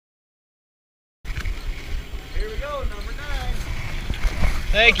go, number 9.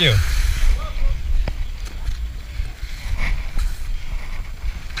 Thank you.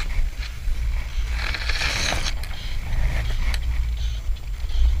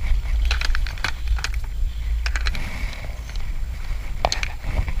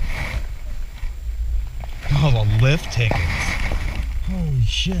 Oh, the lift tickets. Holy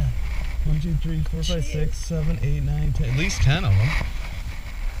shit. 1, 2, 3, 4, 5, 6, 7, 8, 9, 10. At least 10 of them.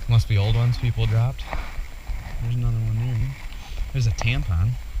 Must be old ones people dropped. There's another one there. There's a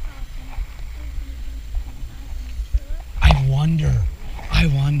tampon. I wonder.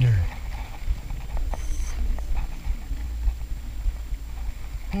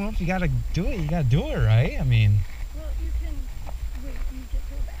 Well, if you gotta do it, you gotta do it, right? I mean. Well, you can wait when you get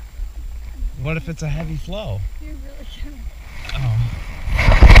to the bathroom. What if it's a heavy flow? You really can. Oh.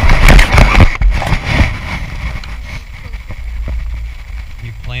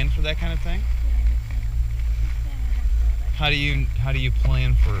 You plan for that kind of thing? How do you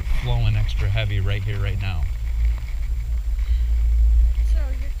plan for flowing extra heavy right here, right now? So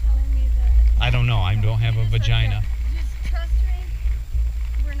you're telling me that... I don't know. I don't have a vagina. Just trust me.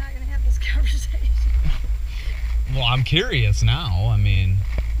 We're not going to have this conversation. Well, I'm curious now. I mean,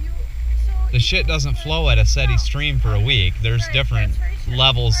 the shit doesn't flow at a steady stream for a week. There's different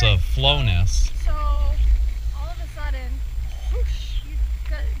levels of flowness. So all of a sudden, whoosh, you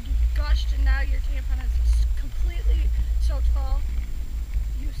gushed, and now your tampon is completely soaked full.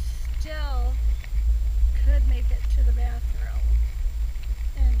 You still could make it to the bathroom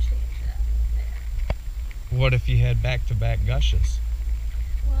and change it there. What if you had back-to-back gushes?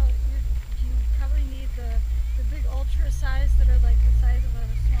 Well, you probably need the big ultra size that are like the size of a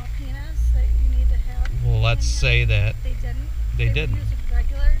small penis that you need to have. Well, let's say that they didn't. They didn't. Use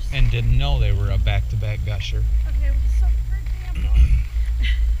regulars. And didn't know they were a back-to-back gusher. Okay, well, so for example,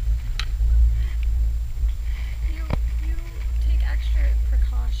 you take extra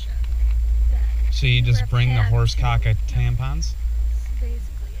precaution. So you just bring the horse cock of tampons?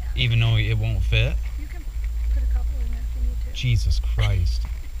 Basically, yeah. Even though it won't fit? You can put a couple in if you need to. Jesus Christ.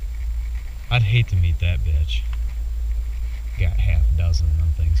 I'd hate to meet that bitch. Got half a dozen of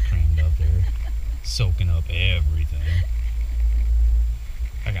them things crammed up there, soaking up everything.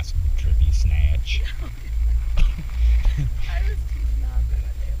 I got some drippy snatch. I was teasing off the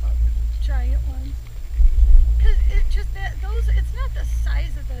other day about the giant ones. Cause it just it's not the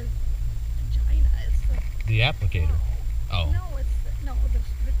size of the vagina, it's the applicator. No, Oh. no, it's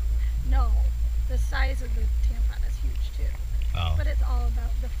the size of the tampon is huge too. Oh. But it's all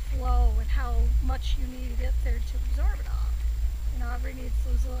about the flow and how much you need it there to absorb it all. And Aubrey needs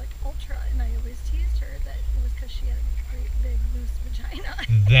those like ultra, and I always teased her that it was because she had a great big loose vagina.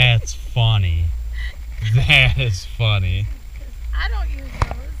 That's funny. That is funny. Because I don't use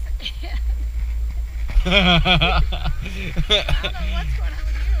those. I don't know what's going on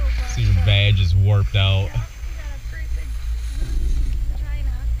with you, but So your badge is warped out. yeah, you got a great big loose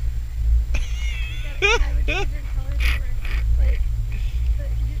vagina. I would choose your colors over, like,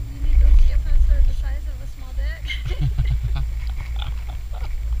 you need those tampons that are the size of a small dick.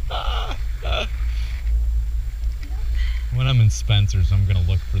 When I'm in Spencer's, I'm gonna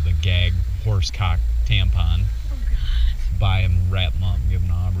look for the gag horse cock tampon. Oh God. Buy them, wrap them up, and give them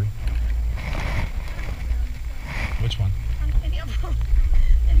to Aubrey. Which one? Any of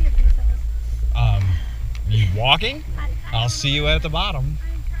these houses. You walking? I'll don't see know. you at the bottom.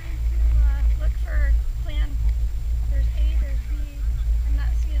 I'm trying to look for plan. There's A, there's B. I'm not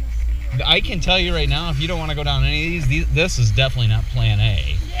seeing a C. Or I can tell you right now, if you don't want to go down any of these, this is definitely not plan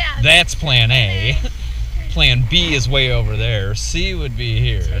A. Yeah. That's plan A. Plan B is way over there. C would be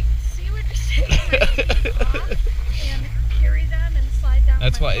here. C would be taking off and carry them and slide down.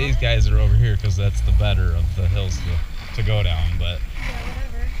 That's why these guys are over here, because that's the better of the hills to go down, but Yeah,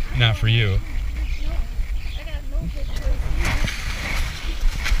 whatever. not for you.